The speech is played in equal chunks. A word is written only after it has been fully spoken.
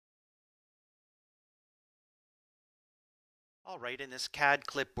All right, in this CAD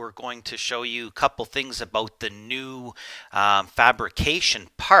clip, we're going to show you a couple things about the new fabrication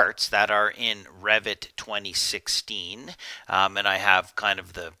parts that are in REVIT 2016. And I have kind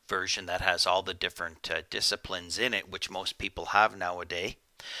of the version that has all the different disciplines in it, which most people have nowadays.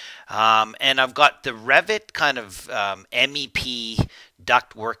 And I've got the Revit kind of MEP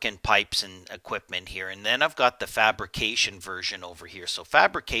ductwork and pipes and equipment here. And then I've got the fabrication version over here. So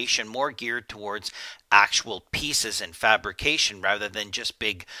fabrication more geared towards actual pieces and fabrication rather than just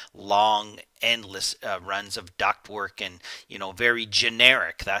big, long, endless runs of ductwork and, very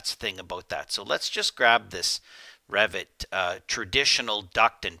generic. That's the thing about that. So let's just grab this Revit traditional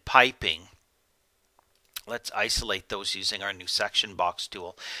duct and piping. Let's isolate those using our new section box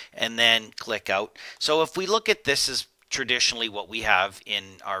tool and then click out. So if we look at this as traditionally what we have in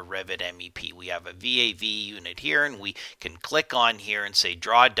our Revit MEP, we have a VAV unit here, and we can click on here and say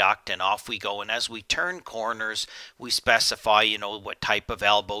draw duct, and off we go. And as we turn corners, we specify, what type of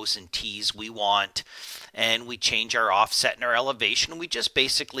elbows and T's we want, and we change our offset and our elevation. We just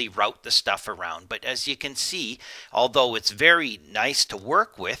basically route the stuff around. But as you can see, although it's very nice to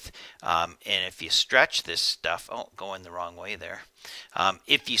work with, and if you stretch this stuff, going the wrong way there.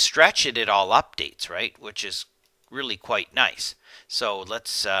 If you stretch it, it all updates, right? Which is really quite nice. So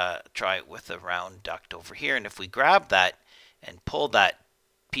let's try it with a round duct over here. And if we grab that and pull that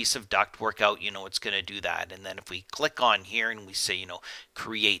piece of ductwork out, it's going to do that. And then if we click on here and we say,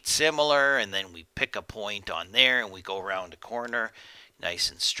 create similar, and then we pick a point on there and we go around a corner nice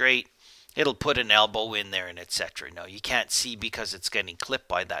and straight, it'll put an elbow in there and etc. Now you can't see because it's getting clipped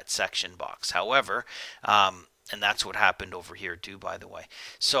by that section box. However, and that's what happened over here too, by the way.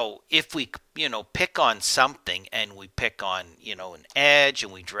 So if we, pick on something and we pick on, an edge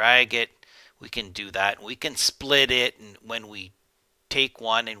and we drag it, we can do that. We can split it, and when we take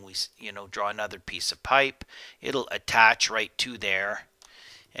one and we, draw another piece of pipe, it'll attach right to there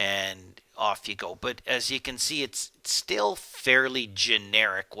and off you go. But as you can see, it's still fairly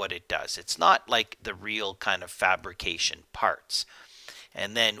generic what it does. It's not like the real kind of fabrication parts.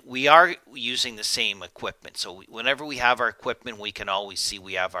 And then we are using the same equipment. So whenever we have our equipment, we can always see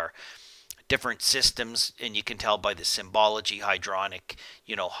we have our different systems, and you can tell by the symbology, hydronic,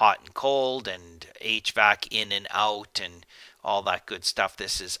 hot and cold, and HVAC in and out, and all that good stuff.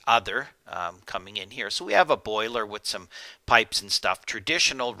 This is other coming in here. So we have a boiler with some pipes and stuff,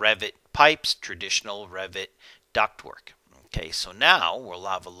 traditional Revit pipes, traditional Revit ductwork. Okay, so now we'll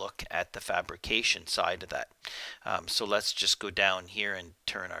have a look at the fabrication side of that. So let's just go down here and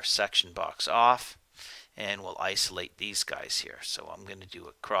turn our section box off, and we'll isolate these guys here. So I'm going to do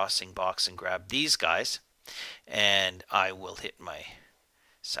a crossing box and grab these guys, and I will hit my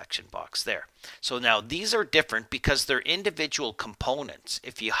section box there. So now these are different because they're individual components.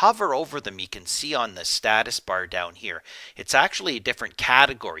 If you hover over them, you can see on the status bar down here, it's actually a different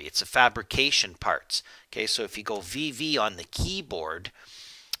category. It's a fabrication parts. Okay, so if you go VV on the keyboard,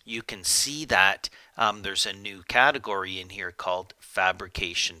 you can see that there's a new category in here called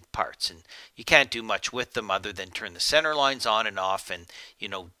fabrication parts, and you can't do much with them other than turn the center lines on and off, and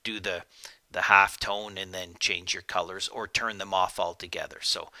do the half tone and then change your colors, or turn them off altogether.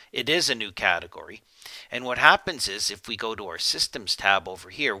 So it is a new category. And what happens is, if we go to our systems tab over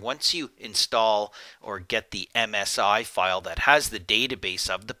here, once you install or get the MSI file that has the database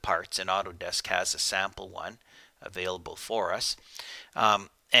of the parts, and Autodesk has a sample one available for us,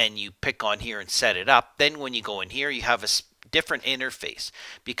 and you pick on here and set it up, then when you go in here, you have a different interface,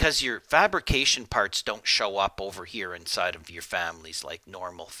 because your fabrication parts don't show up over here inside of your families like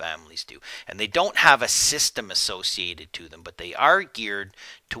normal families do, and they don't have a system associated to them, but they are geared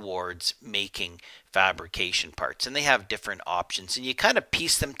towards making fabrication parts, and they have different options, and you kind of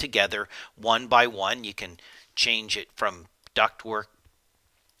piece them together one by one. You can change it from ductwork,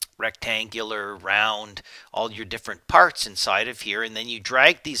 rectangular, round, all your different parts inside of here, and then you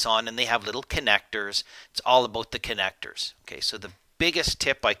drag these on, and they have little connectors. It's all about the connectors. Okay, so the biggest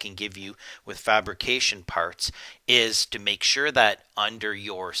tip I can give you with fabrication parts is to make sure that under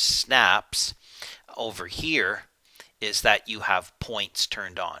your snaps over here is that you have points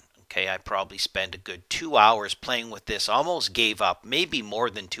turned on. Okay, I probably spent a good 2 hours playing with this, almost gave up, maybe more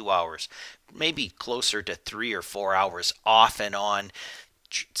than 2 hours, maybe closer to 3 or 4 hours off and on.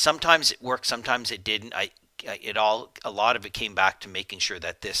 Sometimes it worked, sometimes it didn't. A lot of it came back to making sure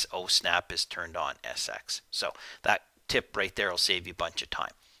that this O snap is turned on, SX. So that tip right there will save you a bunch of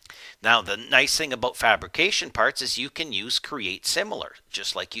time. Now the nice thing about fabrication parts is you can use create similar,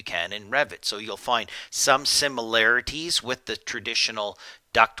 just like you can in Revit. So you'll find some similarities with the traditional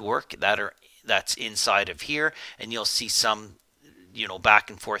ductwork that's inside of here, and you'll see some back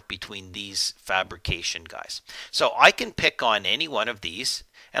and forth between these fabrication guys. So I can pick on any one of these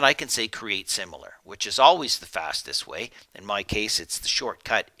and I can say create similar, which is always the fastest way. In my case, it's the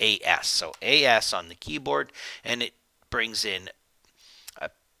shortcut AS. So AS on the keyboard, and it brings in a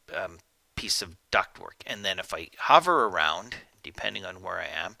piece of ductwork. And then if I hover around, depending on where I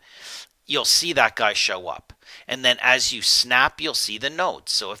am, you'll see that guy show up. And then as you snap, you'll see the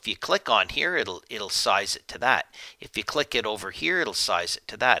nodes. So if you click on here, it'll size it to that. If you click it over here, it'll size it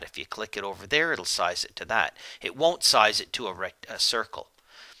to that. If you click it over there, it'll size it to that. It won't size it to a circle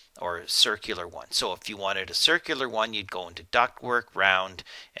or a circular one. So if you wanted a circular one, you'd go into ductwork, round,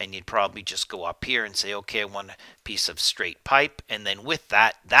 and you'd probably just go up here and say, okay, I want a piece of straight pipe. And then with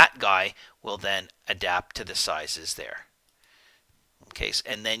that guy will then adapt to the sizes there. Okay,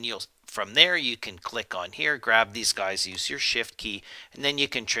 and then from there you can click on here, grab these guys, use your shift key, and then you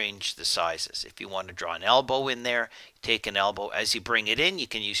can change the sizes. If you want to draw an elbow in there, take an elbow. As you bring it in, you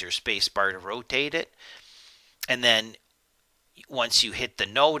can use your space bar to rotate it. And then once you hit the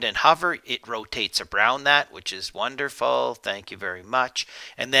node and hover, it rotates around that, which is wonderful. Thank you very much.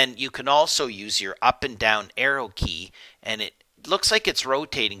 And then you can also use your up and down arrow key, and it looks like it's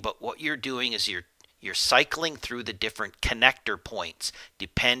rotating, but what you're doing is you're cycling through the different connector points,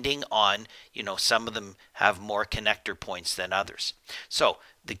 depending on, some of them have more connector points than others. So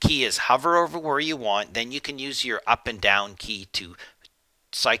the key is hover over where you want, then you can use your up and down key to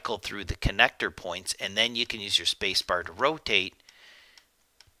cycle through the connector points, and then you can use your space bar to rotate,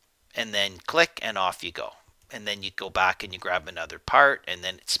 and then click, and off you go. And then you go back and you grab another part, and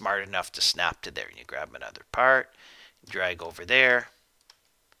then it's smart enough to snap to there. And you grab another part, drag over there,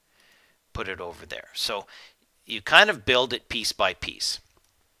 put it over there. So you kind of build it piece by piece.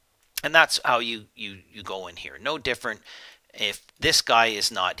 And that's how you go in here. No different if this guy is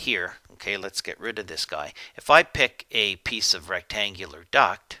not here. Okay, let's get rid of this guy. If I pick a piece of rectangular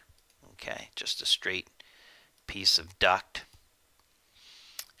duct, okay, just a straight piece of duct,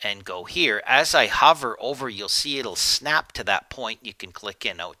 and go here, as I hover over, you'll see it'll snap to that point. You can click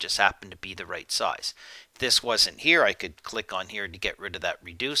in. Now, it just happened to be the right size. If this wasn't here, I could click on here to get rid of that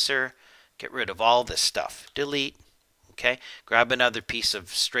reducer, get rid of all this stuff. Delete. Okay, grab another piece of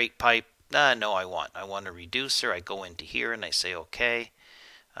straight pipe. No, I want a reducer. I go into here and I say, okay,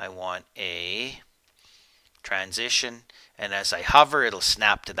 I want a transition. And as I hover, it'll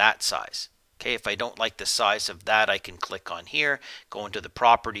snap to that size. Okay, if I don't like the size of that, I can click on here, go into the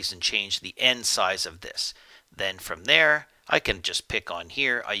properties and change the end size of this. Then from there, I can just pick on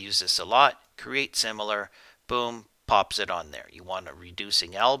here. I use this a lot. Create similar. Boom, pops it on there. You want a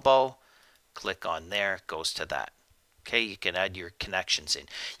reducing elbow. Click on there, goes to that. Okay, you can add your connections in.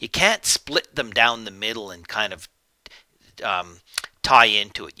 You can't split them down the middle and kind of tie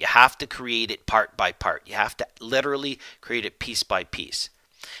into it. You have to create it part by part. You have to literally create it piece by piece.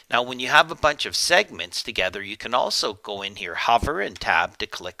 Now, when you have a bunch of segments together, you can also go in here, hover and tab to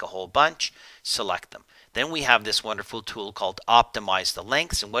click a whole bunch, select them. Then we have this wonderful tool called Optimize the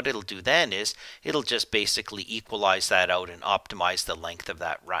Lengths, and what it'll do then is it'll just basically equalize that out and optimize the length of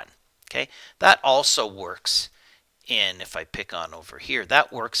that run. Okay, that also works in, if I pick on over here,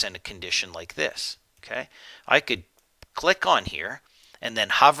 that works in a condition like this. Okay, I could click on here and then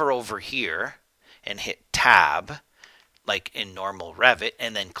hover over here and hit tab like in normal Revit,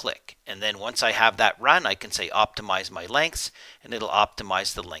 and then click. And then once I have that run, I can say optimize my lengths, and it'll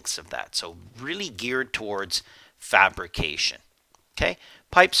optimize the lengths of that. So really geared towards fabrication. Okay,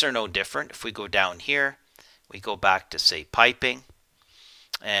 pipes are no different. If we go down here, we go back to say piping,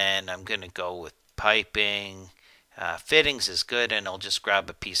 and I'm going to go with piping. Fittings is good, and I'll just grab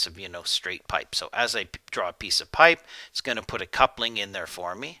a piece of, straight pipe. So as I draw a piece of pipe, it's going to put a coupling in there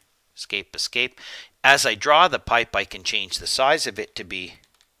for me. Escape, escape. As I draw the pipe, I can change the size of it to be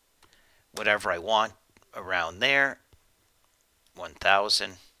whatever I want around there.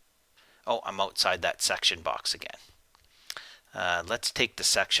 1000. Oh, I'm outside that section box again. Let's take the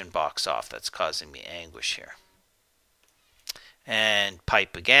section box off. That's causing me anguish here. And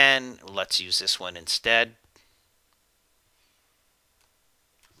pipe again. Let's use this one instead.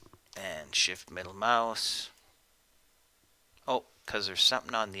 And shift middle mouse. Oh, because there's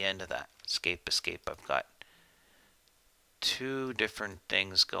something on the end of that. Escape, escape. I've got two different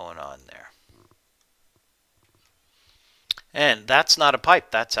things going on there. And that's not a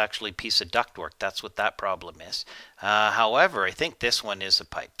pipe. That's actually a piece of ductwork. That's what that problem is. However, I think this one is a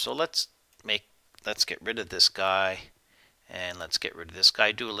pipe. So let's get rid of this guy. And let's get rid of this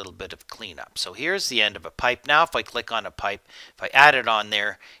guy, do a little bit of cleanup. So here's the end of a pipe. Now if I click on a pipe, if I add it on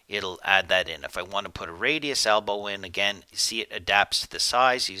there, it'll add that in. If I want to put a radius elbow in, again, you see it adapts to the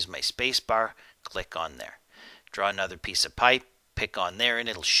size. Use my space bar, click on there. Draw another piece of pipe, pick on there and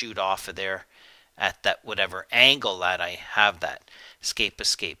it'll shoot off of there at that whatever angle that I have that escape.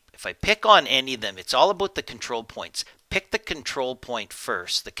 If I pick on any of them, it's all about the control points. Pick the control point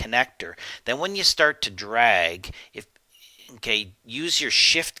first, the connector. Then when you start to drag, use your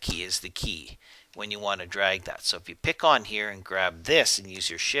shift key as the key when you want to drag that. So if you pick on here and grab this and use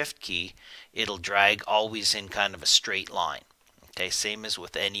your shift key, it'll drag always in kind of a straight line. Okay, same as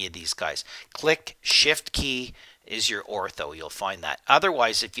with any of these guys. Click shift key is your ortho. You'll find that.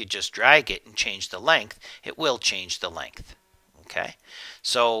 Otherwise, if you just drag it and change the length, it will change the length. Okay,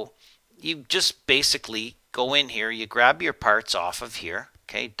 so you just basically go in here, you grab your parts off of here,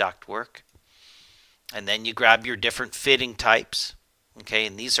 okay, ductwork, and then you grab your different fitting types, okay,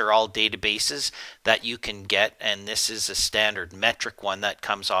 and these are all databases that you can get, and this is a standard metric one that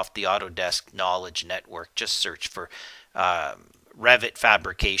comes off the Autodesk Knowledge Network. Just search for REVIT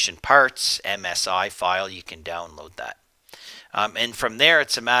Fabrication Parts, MSI file, you can download that. And from there,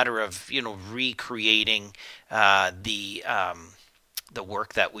 it's a matter of, recreating the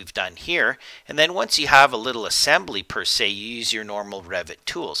work that we've done here. And then once you have a little assembly per se, you use your normal REVIT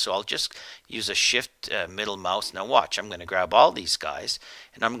tool. So I'll just use a shift middle mouse. Now watch, I'm going to grab all these guys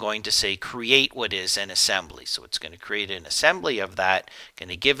and I'm going to say create what is an assembly. So it's going to create an assembly of that, going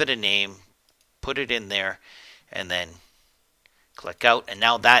to give it a name, put it in there, and then click out. And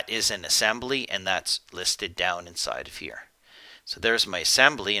now that is an assembly, and that's listed down inside of here. So there's my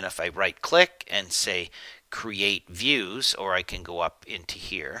assembly, and if I right click and say create views, or I can go up into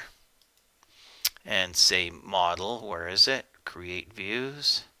here and say model, where is it? Create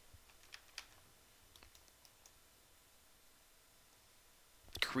views.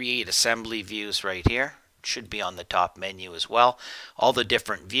 Create assembly views right here. It should be on the top menu as well. All the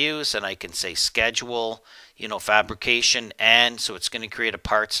different views, and I can say schedule, fabrication, and so it's going to create a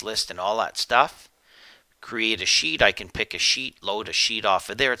parts list and all that stuff. Create a sheet, I can pick a sheet, load a sheet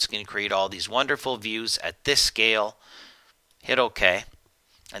off of there. It's going to create all these wonderful views at this scale. Hit OK.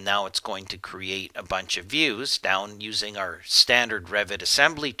 And now it's going to create a bunch of views down using our standard REVIT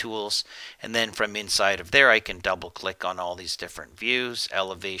assembly tools. And then from inside of there, I can double click on all these different views,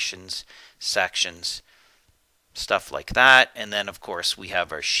 elevations, sections, stuff like that. And then of course we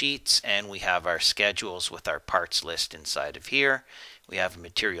have our sheets and we have our schedules with our parts list inside of here. We have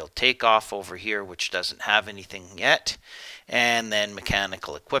material takeoff over here, which doesn't have anything yet. And then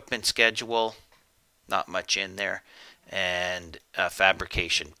mechanical equipment schedule, not much in there. And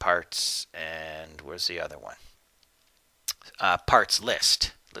fabrication parts, and where's the other one? Parts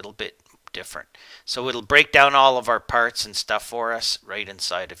list, a little bit different. So it'll break down all of our parts and stuff for us right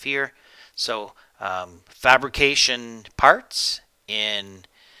inside of here. So fabrication parts in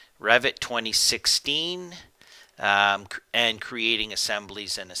REVIT 2016. And creating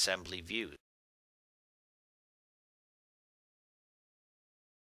assemblies and assembly views.